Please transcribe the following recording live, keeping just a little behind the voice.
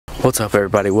What's up,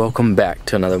 everybody? Welcome back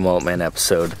to another Mulletman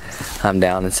episode. I'm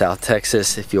down in South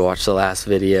Texas. If you watched the last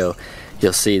video,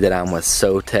 you'll see that I'm with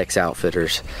SoTex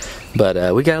Outfitters.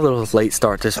 But we got a little late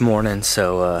start this morning,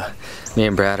 so me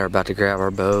and Brad are about to grab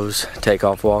our bows, take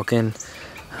off walking,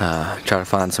 try to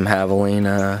find some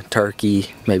javelina,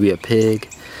 turkey, maybe a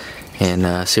pig,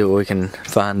 and see what we can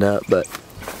find up. But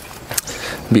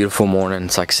beautiful morning.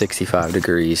 It's like 65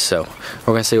 degrees, so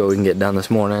we're gonna see what we can get done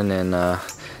this morning, and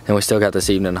we still got this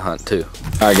evening to hunt too.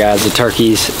 Alright guys, the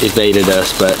turkeys evaded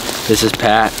us, but this is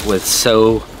Pat with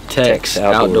SoTex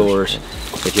Outdoors.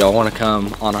 If y'all want to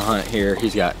come on a hunt here,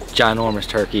 he's got ginormous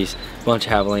turkeys, a bunch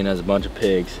of javelinas, a bunch of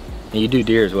pigs. And you do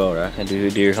deer as well, right? I do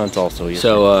deer hunts also, yes.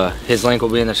 So his link will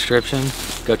be in the description.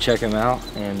 Go check him out,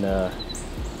 and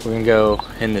we're gonna go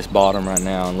in this bottom right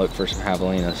now and look for some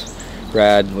javelinas.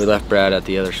 We left Brad at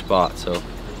the other spot, so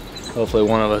hopefully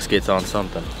one of us gets on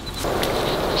something.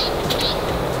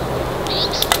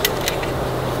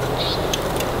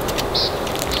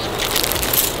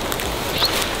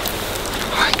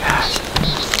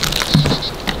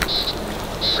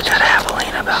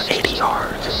 About 80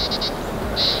 yards.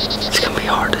 It's gonna be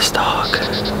hard to stalk.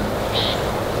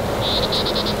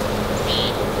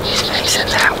 He's facing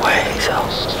that way, so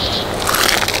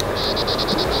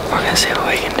we're gonna see what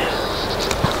we can do.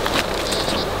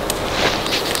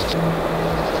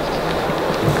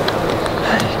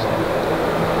 Hey,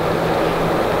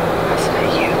 I say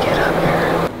you get up here.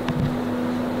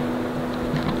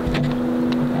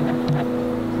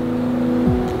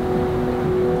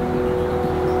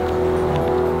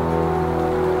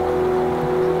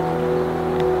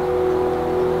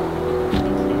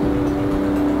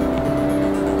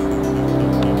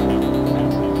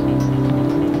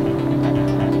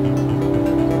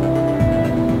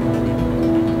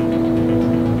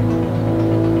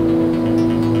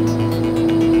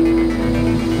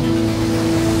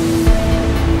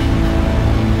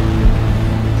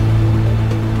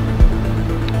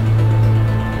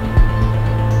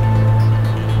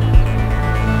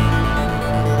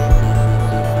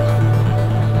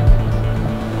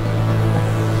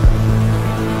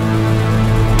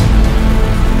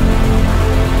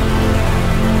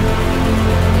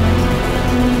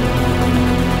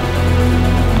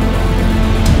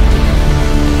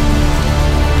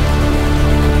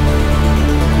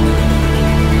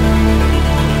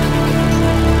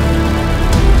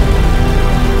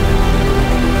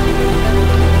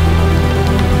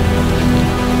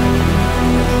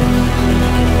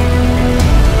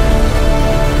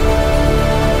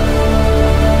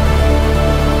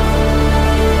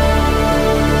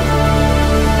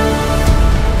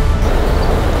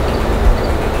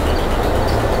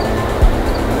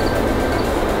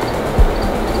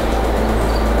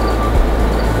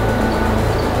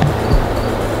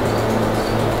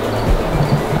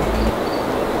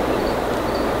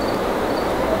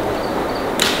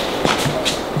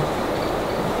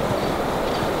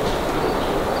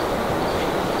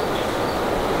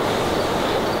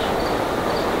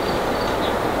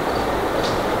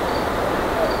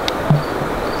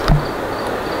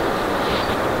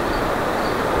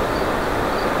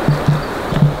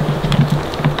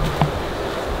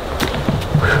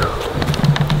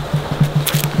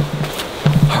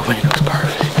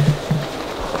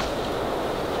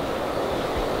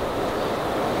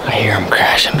 I hear them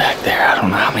crashing back there. I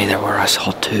don't know how many there were. I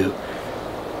saw 2.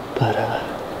 But I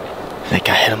think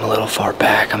I hit them a little far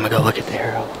back. I'm gonna go look at the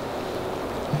arrow,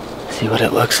 see what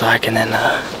it looks like, and then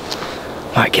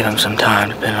might give them some time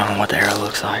depending on what the arrow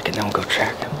looks like, and then we'll go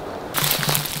track them.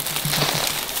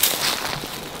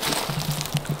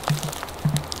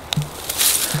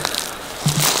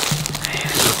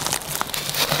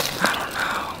 I don't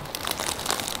know.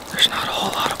 There's not a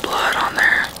whole lot of blood on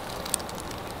there.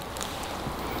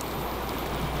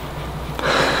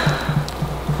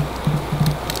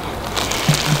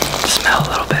 Smell a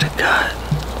little bit of gut.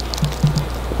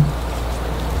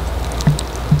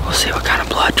 We'll see what kind of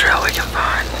blood trail we can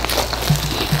find.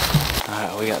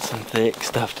 Alright, we got some thick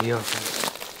stuff to open.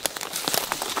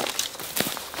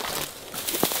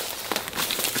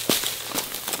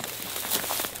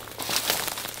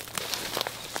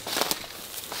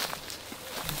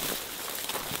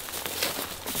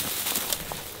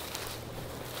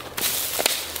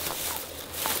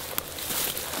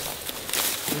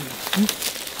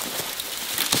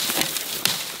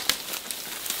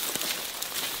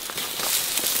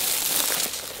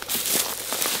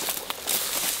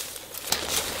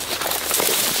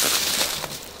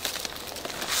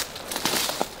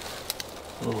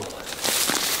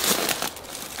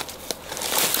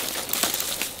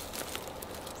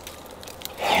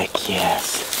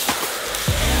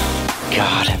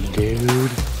 man,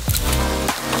 dude.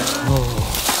 Oh,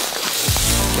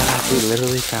 guys, we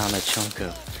literally found a chunk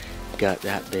of gut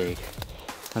that big.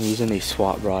 I'm using these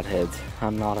swap broadheads.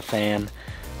 I'm not a fan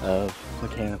of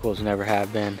mechanicals, never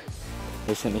have been.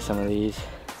 They sent me some of these.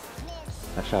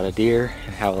 I shot a deer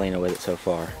and javelina with it so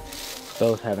far.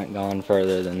 Both haven't gone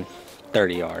further than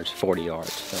 30 yards, 40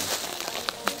 yards. So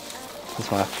this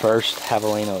is my first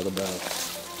javelina with a bow.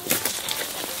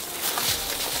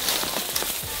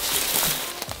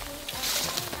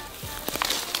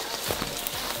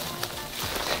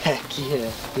 Heck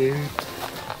yeah, dude.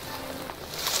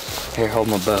 Here, hold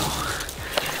my bow.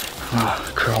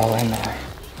 Oh, crawl in there.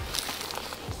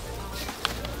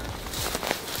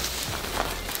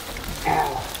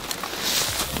 Ow.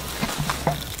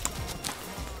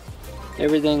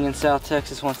 Everything in South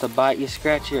Texas wants to bite you,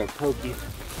 scratch you, or poke you.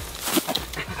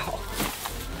 Ow.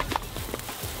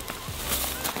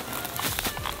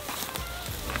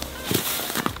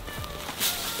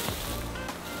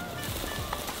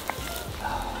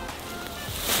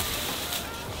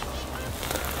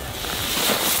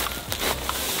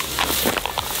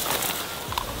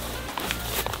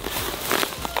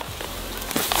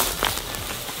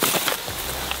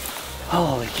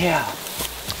 Holy cow,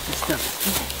 this stuff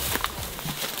is thick.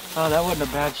 Oh, that wasn't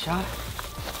a bad shot.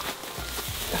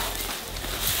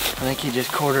 I think he just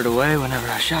quartered away whenever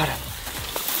I shot him.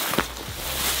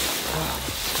 Oh,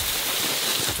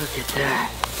 look at that.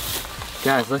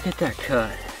 Guys, look at that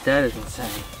cut. That is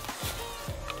insane.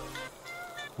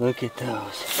 Look at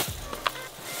those.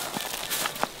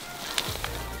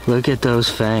 Look at those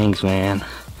fangs, man.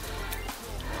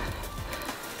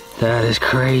 That is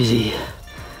crazy.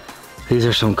 These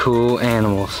are some cool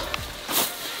animals.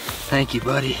 Thank you,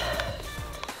 buddy.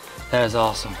 That is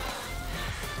awesome.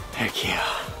 Heck yeah.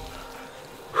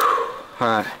 All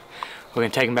right, we're gonna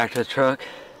take him back to the truck.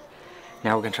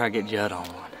 Now we're gonna try to get Judd on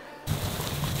one.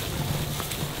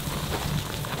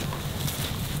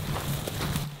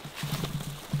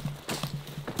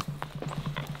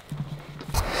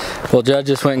 Well, Judd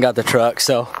just went and got the truck,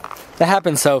 so that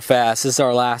happened so fast. This is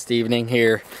our last evening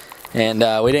here. And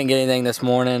we didn't get anything this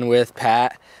morning with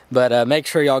Pat, but make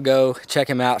sure y'all go check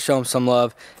him out, show him some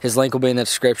love. His link will be in the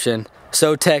description.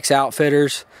 So Tex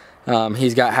Outfitters,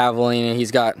 he's got javelina,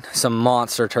 he's got some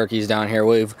monster turkeys down here.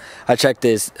 I checked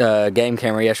his game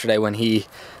camera yesterday when he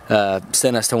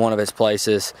sent us to one of his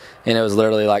places, and it was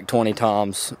literally like 20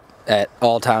 toms at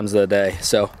all times of the day.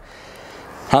 So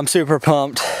I'm super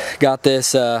pumped. Got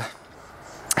this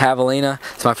javelina.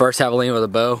 It's my first javelina with a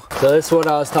bow. So this is what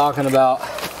I was talking about.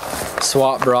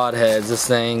 Swap broadheads. This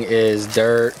thing is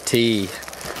dirty.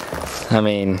 I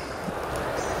mean,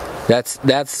 that's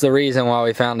the reason why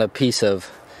we found a piece of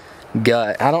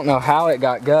gut. I don't know how it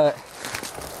got gut.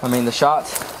 I mean, the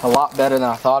shot's a lot better than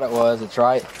I thought it was. It's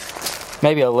right,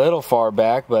 maybe a little far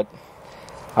back, but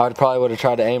I probably would have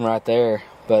tried to aim right there.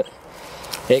 But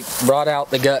it brought out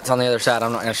the guts on the other side.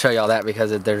 I'm not going to show y'all that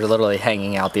because they're literally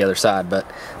hanging out the other side.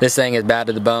 But this thing is bad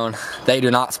to the bone. They do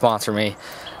not sponsor me.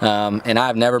 And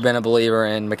I've never been a believer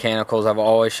in mechanicals. I've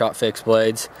always shot fixed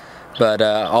blades, but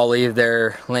I'll leave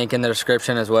their link in the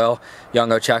description as well. Y'all can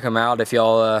go check them out if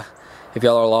y'all are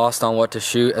lost on what to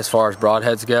shoot as far as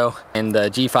broadheads go. And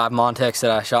the G5 Montex that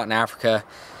I shot in Africa,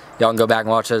 y'all can go back and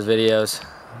watch those videos.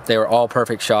 They were all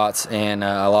perfect shots, and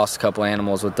I lost a couple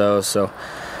animals with those. So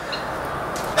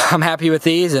I'm happy with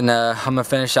these, and I'm gonna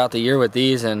finish out the year with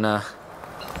these and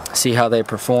see how they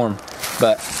perform.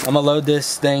 But I'm gonna load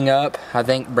this thing up. I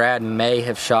think Brad may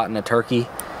have shot in a turkey.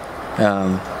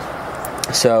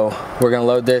 So we're gonna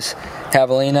load this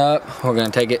javelina up. We're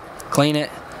gonna take it, clean it,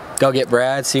 go get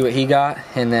Brad, see what he got,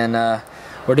 and then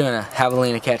we're doing a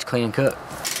javelina catch, clean, and cook.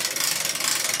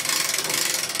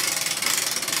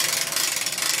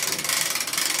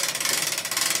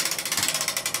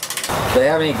 Do they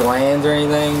have any glands or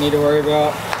anything you need to worry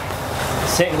about?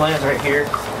 Scent glands right here.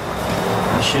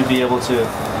 You should be able to,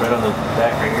 right on the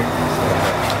back right here.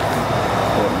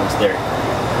 Almost there.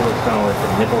 Kind of like the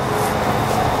nipple.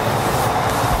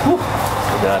 Whew.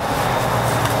 Oh God.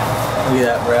 Look at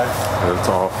that, Brad. That's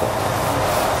awful.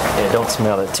 Yeah, don't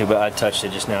smell it too, but I touched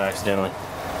it just now accidentally.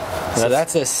 So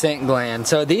that's a scent gland.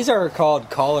 So these are called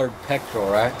collared pectoral,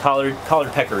 right? Collared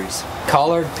peccaries.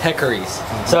 Collared peccaries.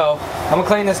 Mm-hmm. So I'm gonna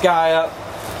clean this guy up,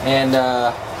 and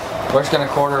we're just gonna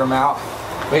quarter him out.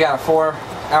 We got a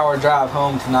 4-hour drive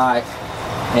home tonight,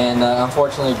 and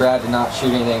unfortunately Brad did not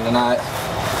shoot anything tonight.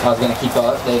 I was gonna keep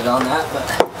y'all updated on that, but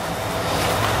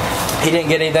he didn't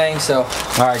get anything. So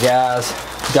all right, guys,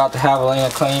 got the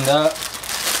javelina cleaned up,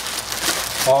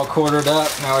 all quartered up.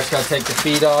 Now we just gotta take the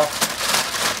feet off.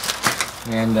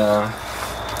 And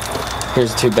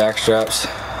here's the 2 back straps.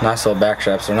 Nice little back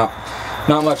straps. They're not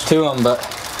much to them, but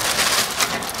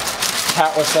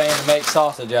Pat was saying to make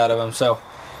sausage out of them. So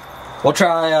we'll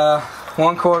try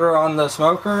 1/4 on the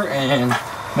smoker and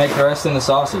make the rest in the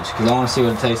sausage, because I want to see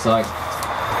what it tastes like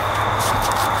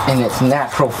in its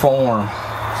natural form.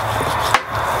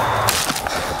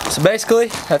 So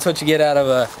basically, that's what you get out of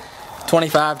a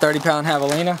 25-30 pound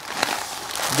javelina.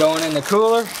 Going in the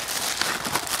cooler,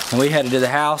 and we headed to the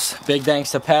house. Big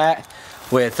thanks to Pat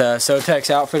with Sotex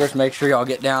Outfitters. Make sure y'all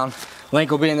get down.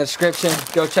 Link will be in the description.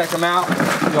 Go check him out.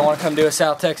 If you want to come do a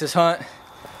South Texas hunt,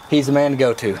 he's the man to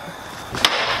go to.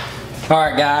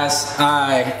 Alright guys,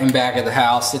 I am back at the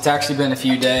house. It's actually been a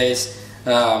few days.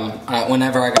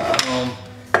 Whenever I got home,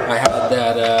 I had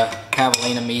that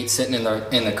javelina meat sitting in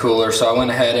the cooler, so I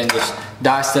went ahead and just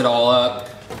diced it all up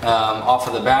off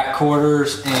of the back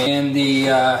quarters and the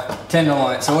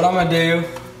tenderloin. So what I'm gonna do,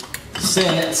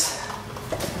 since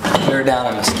we're down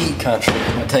in mesquite country,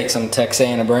 I'm gonna take some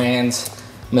Texana Brands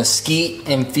mesquite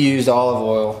infused olive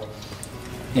oil,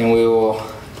 and we will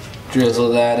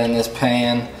drizzle that in this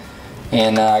pan.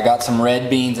 And I got some red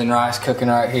beans and rice cooking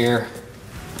right here.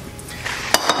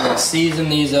 I'm gonna season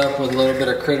these up with a little bit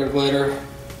of critter glitter.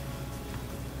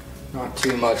 Not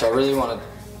too much. I really want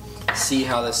to see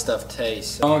how this stuff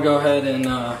tastes. I'm gonna go ahead and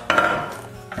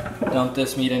dump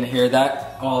this meat in here.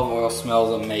 That olive oil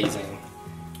smells amazing.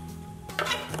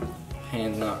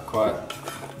 Hand's not quite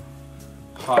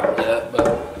hot yet,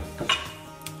 but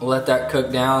we'll let that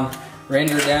cook down,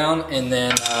 render down, and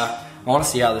then I want to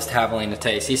see how this javelina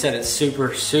tastes. He said it's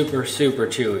super, super, super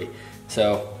chewy.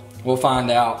 So we'll find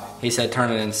out. He said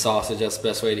turn it into sausage. That's the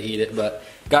best way to eat it. But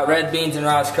got red beans and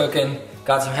rice cooking.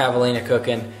 Got some javelina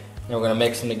cooking. And we're going to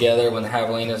mix them together when the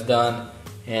javelina's done.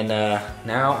 And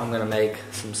now I'm going to make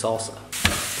some salsa.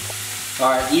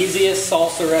 Alright, easiest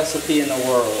salsa recipe in the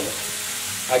world.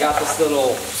 I got this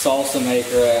little salsa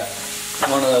maker at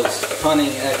one of those hunting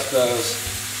expos.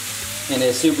 And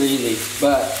it's super easy.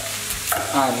 But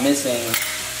I'm missing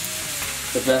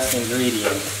the best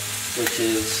ingredient, which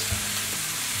is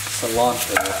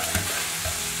cilantro.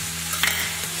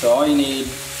 So all you need,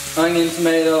 onion,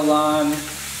 tomato, lime,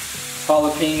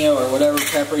 jalapeno, or whatever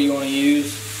pepper you want to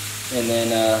use, and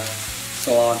then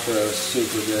cilantro is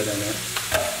super good in it.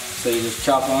 So you just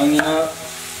chop the onion up,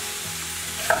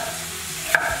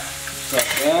 just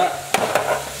like that,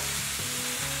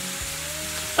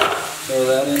 throw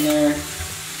that in there.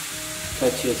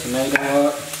 Cut your tomato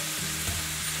up.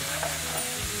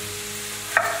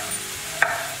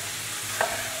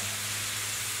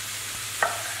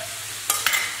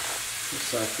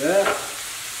 Just like that.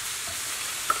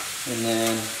 And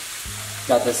then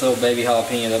got this little baby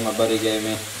jalapeno that my buddy gave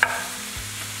me.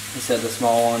 He said the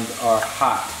small ones are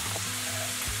hot.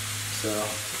 So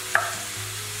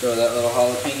throw that little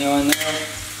jalapeno in there.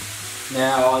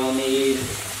 Now all you need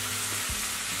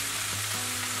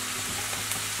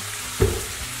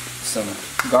some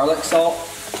garlic salt.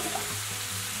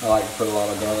 I like to put a lot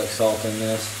of garlic salt in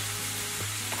this.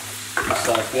 Just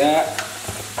like that.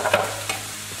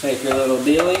 Take your little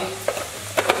dealie.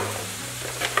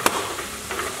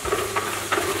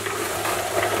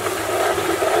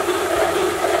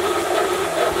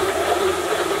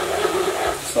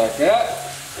 Just like that.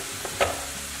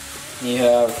 You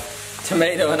have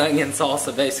tomato and onion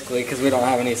salsa basically, because we don't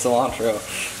have any cilantro.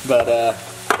 But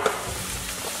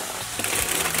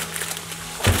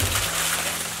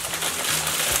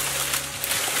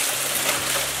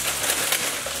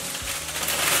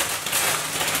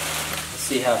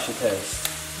see how she tastes.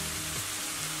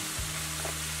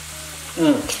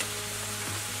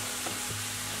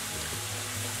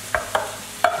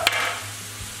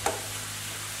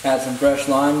 Add some fresh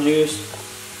lime juice.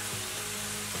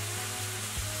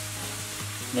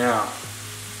 Now,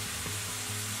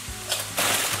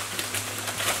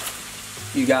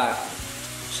 you got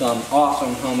some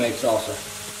awesome homemade salsa.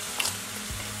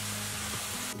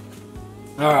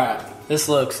 Alright, this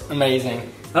looks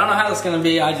amazing. I don't know how it's gonna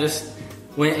be. I just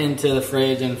went into the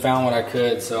fridge and found what I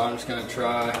could, so I'm just gonna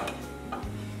try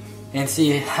and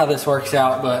see how this works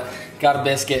out. But got a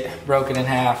biscuit, broke it in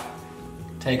half.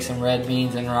 Take some red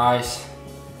beans and rice,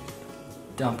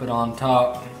 dump it on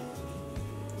top.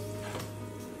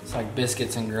 It's like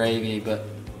biscuits and gravy, but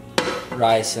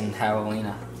rice and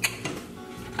javelina.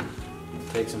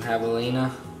 Take some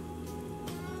javelina.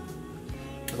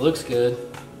 It looks good.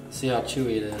 See how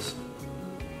chewy it is.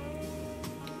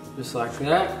 Just like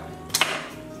that.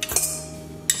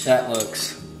 That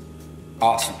looks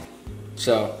awesome.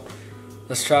 So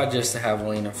let's try just the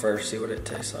javelina first, see what it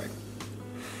tastes like.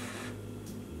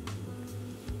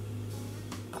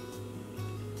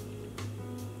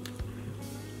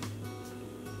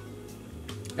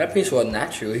 That piece wasn't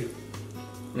that chewy.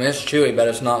 I mean, it's chewy, but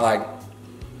it's not like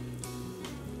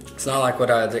what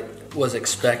I was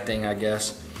expecting, I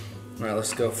guess. All right,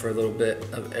 let's go for a little bit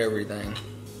of everything.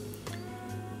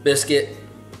 Biscuit,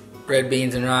 red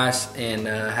beans and rice, and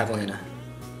javelina.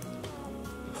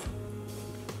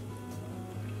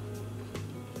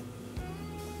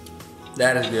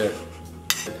 That is good,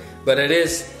 but it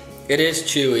is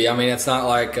chewy. I mean, it's not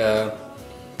like I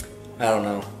don't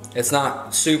know. It's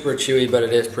not super chewy, but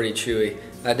it is pretty chewy.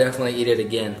 I definitely eat it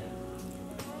again.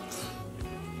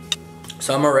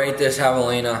 So I'm gonna rate this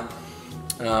javelina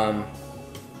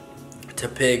to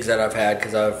pigs that I've had,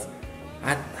 because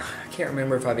I can't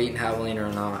remember if I've eaten javelina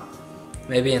or not.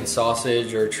 Maybe in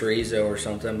sausage or chorizo or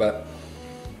something, but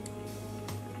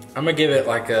I'm gonna give it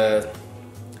like a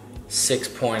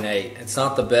 6.8. It's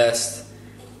not the best.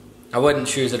 I wouldn't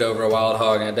choose it over a wild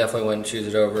hog, and I definitely wouldn't choose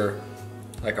it over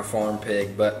like a farm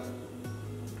pig, but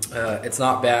it's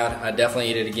not bad. I definitely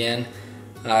eat it again.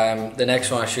 The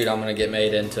next one I shoot, I'm gonna get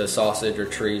made into sausage or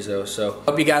chorizo. So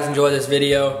hope you guys enjoy this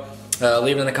video.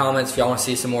 Leave it in the comments if y'all want to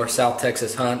see some more South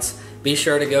Texas hunts. Be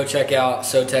sure to go check out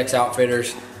SoTex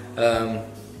Outfitters.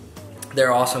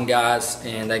 They're awesome guys,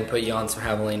 and they can put you on some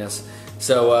javelinas.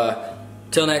 So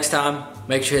till next time,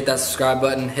 make sure you hit that subscribe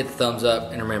button, hit the thumbs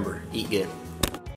up, and remember, eat good.